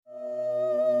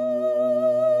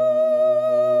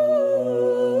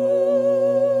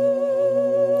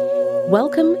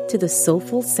Welcome to the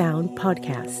Soulful Sound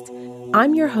Podcast.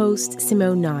 I'm your host,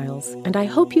 Simone Niles, and I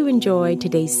hope you enjoy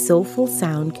today's Soulful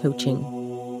Sound coaching.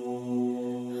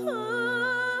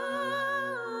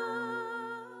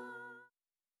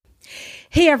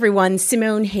 Hey everyone,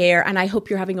 Simone here, and I hope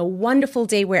you're having a wonderful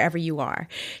day wherever you are.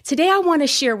 Today I want to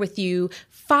share with you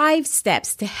 5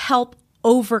 steps to help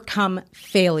overcome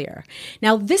failure.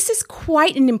 Now, this is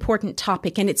quite an important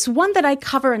topic, and it's one that I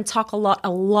cover and talk a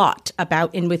lot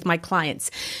about with my clients,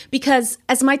 because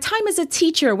as my time as a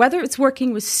teacher, whether it's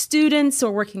working with students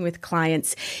or working with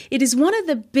clients, it is one of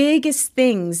the biggest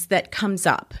things that comes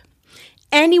up.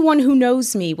 Anyone who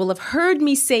knows me will have heard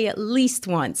me say at least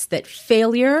once that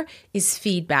failure is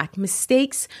feedback.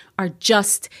 Mistakes are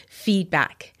just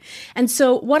feedback. And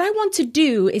so what I want to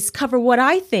do is cover what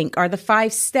I think are the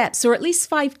 5 steps, or at least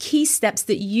 5 key steps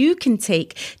that you can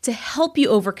take to help you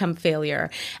overcome failure.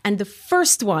 And the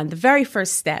first one, the very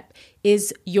first step,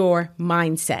 is your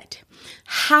mindset.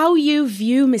 How you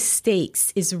view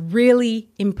mistakes is really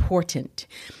important.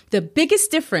 The biggest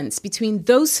difference between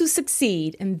those who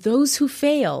succeed and those who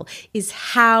fail is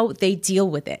how they deal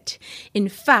with it. In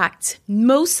fact,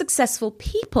 most successful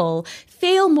people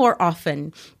fail more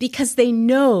often because they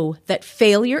know that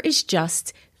failure is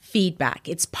just feedback.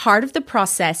 It's part of the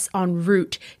process en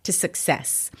route to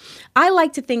success. I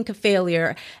like to think of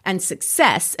failure and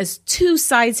success as 2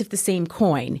 sides of the same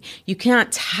coin. You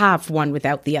can't have one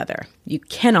without the other. You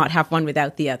cannot have one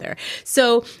without the other.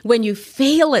 So when you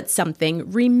fail at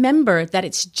something, remember that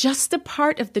it's just a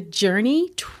part of the journey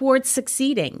towards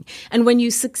succeeding. And when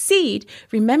you succeed,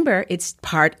 remember it's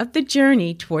part of the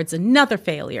journey towards another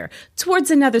failure,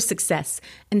 towards another success,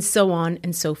 and so on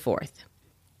and so forth.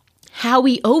 How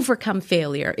we overcome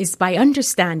failure is by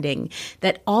understanding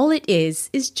that all it is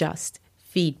just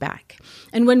feedback.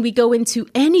 And when we go into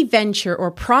any venture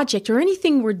or project or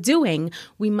anything we're doing,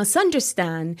 we must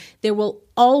understand there will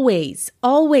always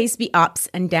be ups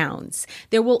and downs.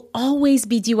 There will always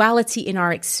be duality in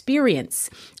our experience.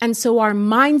 And so our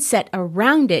mindset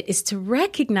around it is to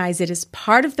recognize it as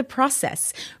part of the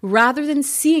process rather than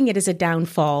seeing it as a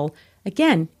downfall.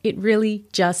 Again, it really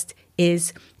just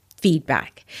is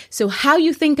feedback. So how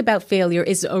you think about failure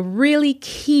is a really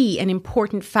key and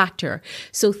important factor.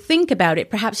 So think about it,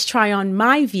 perhaps try on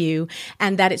my view,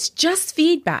 and that it's just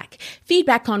feedback.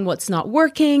 Feedback on what's not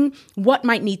working, what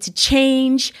might need to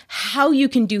change, how you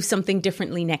can do something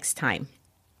differently next time.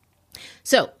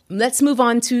 So let's move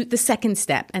on to the second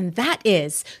step, and that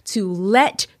is to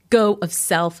let go of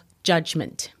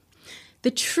self-judgment. The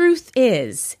truth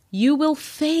is, you will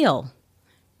fail.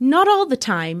 Not all the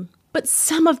time, but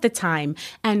some of the time.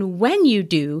 And when you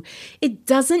do, it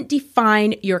doesn't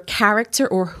define your character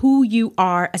or who you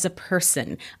are as a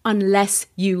person unless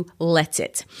you let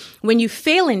it. When you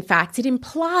fail, in fact, it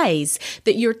implies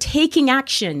that you're taking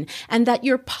action and that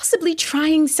you're possibly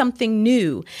trying something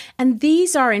new. And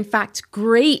these are, in fact,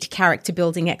 great character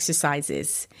building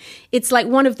exercises. It's like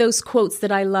one of those quotes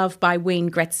that I love by Wayne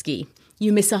Gretzky.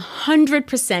 You miss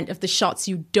 100% of the shots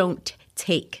you don't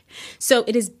take. So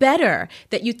it is better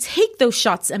that you take those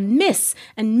shots and miss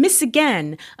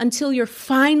again until you're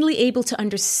finally able to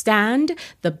understand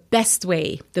the best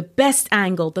way, the best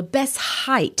angle, the best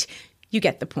height. You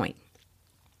get the point.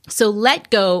 So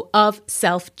let go of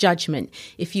self-judgment.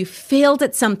 If you failed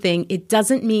at something, it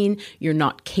doesn't mean you're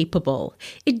not capable.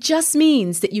 It just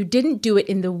means that you didn't do it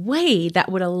in the way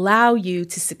that would allow you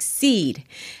to succeed.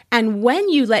 And when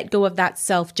you let go of that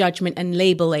self-judgment and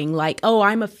labeling like, oh,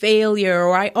 I'm a failure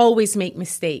or I always make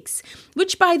mistakes,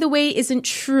 which by the way isn't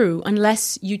true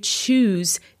unless you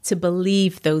choose to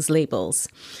believe those labels,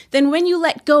 then when you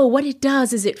let go, what it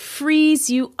does is it frees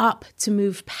you up to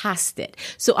move past it.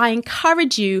 So I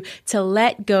encourage you to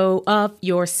let go of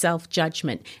your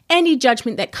self-judgment, any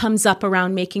judgment that comes up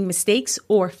around making mistakes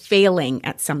or failing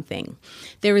at something.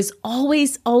 There is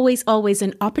always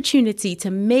an opportunity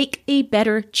to make a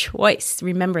better choice.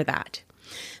 Remember that.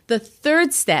 The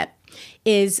third step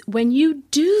is when you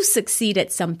do succeed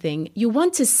at something, you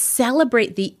want to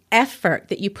celebrate the effort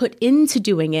that you put into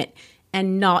doing it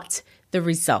and not the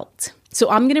result. So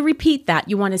I'm going to repeat that.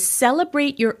 You want to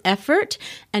celebrate your effort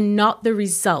and not the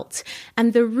result.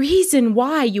 And the reason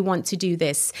why you want to do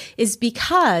this is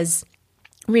because,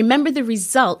 remember, the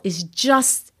result is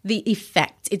just the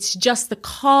effect. It's just the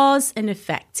cause and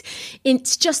effect.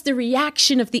 It's just the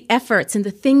reaction of the efforts and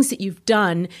the things that you've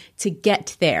done to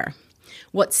get there.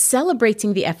 What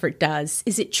celebrating the effort does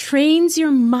is it trains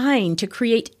your mind to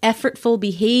create effortful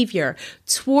behavior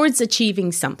towards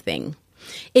achieving something.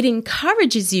 It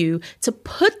encourages you to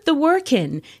put the work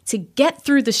in to get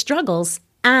through the struggles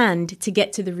and to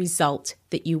get to the result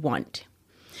that you want.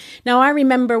 Now, I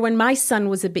remember when my son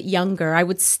was a bit younger, I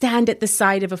would stand at the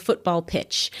side of a football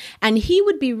pitch and he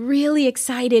would be really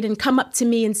excited and come up to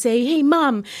me and say, "Hey,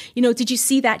 Mom, did you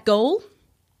see that goal?"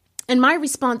 And my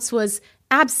response was,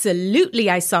 "Absolutely,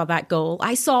 I saw that goal.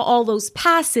 I saw all those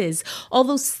passes, all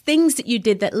those things that you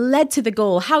did that led to the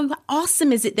goal. How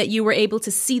awesome is it that you were able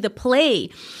to see the play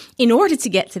in order to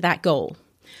get to that goal?"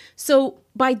 So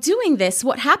by doing this,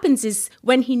 what happens is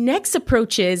when he next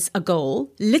approaches a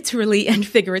goal, literally and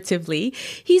figuratively,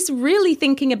 he's really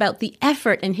thinking about the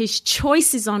effort and his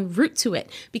choices en route to it,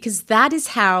 because that is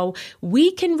how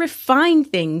we can refine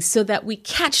things so that we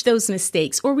catch those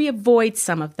mistakes or we avoid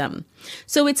some of them.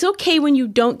 So it's okay when you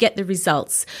don't get the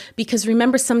results, because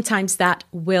remember, sometimes that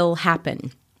will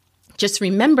happen. Just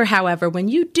remember, however, when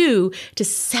you do, to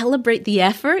celebrate the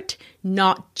effort,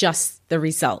 not just the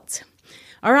result.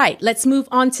 All right, let's move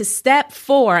on to step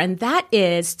 4, and that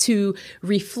is to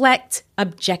reflect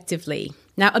objectively.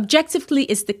 Now, objectively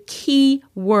is the key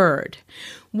word.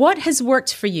 What has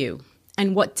worked for you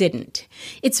and what didn't?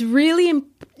 It's really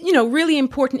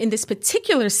important in this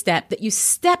particular step that you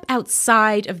step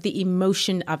outside of the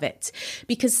emotion of it.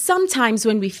 Because sometimes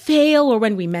when we fail or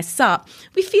when we mess up,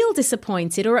 we feel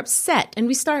disappointed or upset and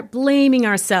we start blaming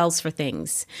ourselves for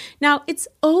things. Now, it's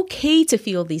okay to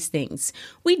feel these things,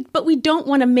 but we don't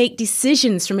want to make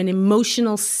decisions from an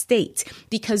emotional state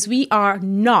because we are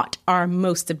not our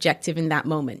most objective in that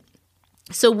moment.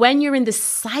 So when you're in the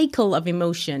cycle of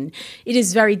emotion, it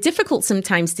is very difficult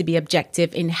sometimes to be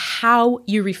objective in how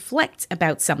you reflect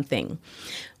about something.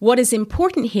 What is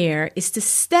important here is to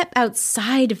step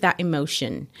outside of that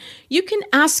emotion. You can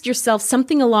ask yourself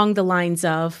something along the lines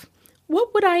of,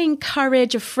 what would I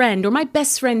encourage a friend or my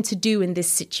best friend to do in this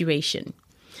situation?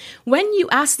 When you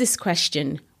ask this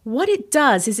question, what it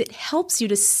does is it helps you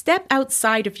to step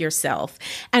outside of yourself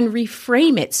and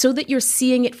reframe it so that you're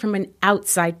seeing it from an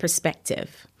outside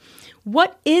perspective.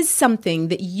 What is something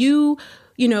that you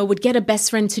would get a best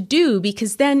friend to do?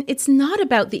 Because then it's not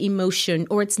about the emotion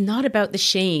or it's not about the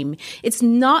shame. It's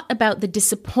not about the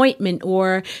disappointment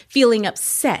or feeling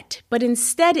upset, but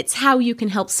instead it's how you can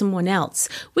help someone else,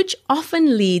 which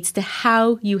often leads to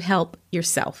how you help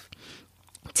yourself.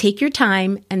 Take your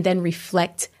time and then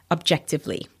reflect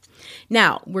objectively.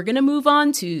 Now, we're going to move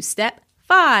on to step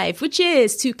 5, which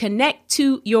is to connect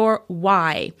to your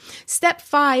why. Step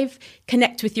 5,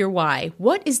 connect with your why.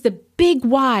 What is the big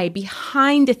why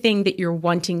behind the thing that you're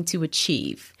wanting to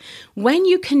achieve? When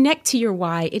you connect to your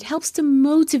why, it helps to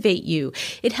motivate you.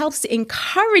 It helps to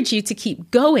encourage you to keep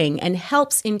going and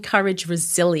helps encourage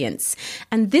resilience.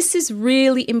 And this is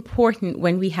really important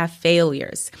when we have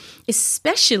failures,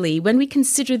 especially when we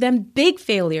consider them big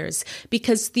failures,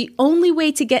 because the only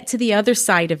way to get to the other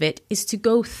side of it is to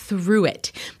go through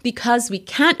it, because we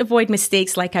can't avoid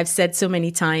mistakes, like I've said so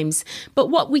many times. But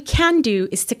what we can do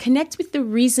is to connect with the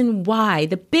reason why,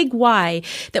 the big why,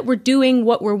 that we're doing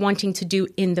what we're wanting to do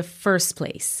in the first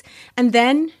place. And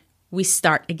then we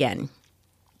start again.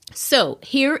 So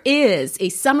here is a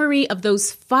summary of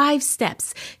those 5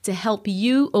 steps to help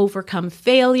you overcome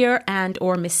failure and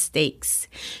or mistakes.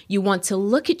 You want to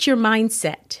look at your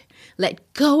mindset.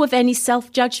 Let go of any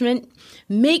self-judgment.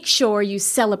 Make sure you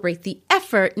celebrate the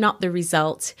effort, not the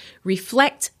result.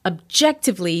 Reflect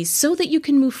objectively so that you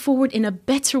can move forward in a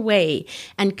better way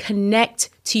and connect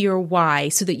to your why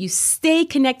so that you stay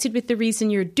connected with the reason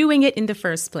you're doing it in the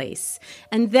first place.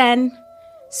 And then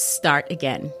start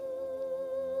again.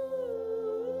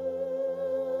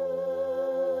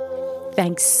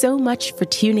 Thanks so much for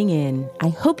tuning in. I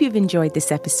hope you've enjoyed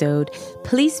this episode.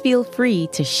 Please feel free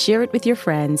to share it with your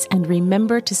friends and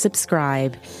remember to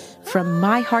subscribe. From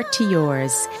my heart to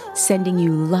yours, sending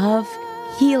you love,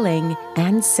 healing,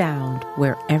 and sound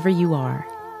wherever you are.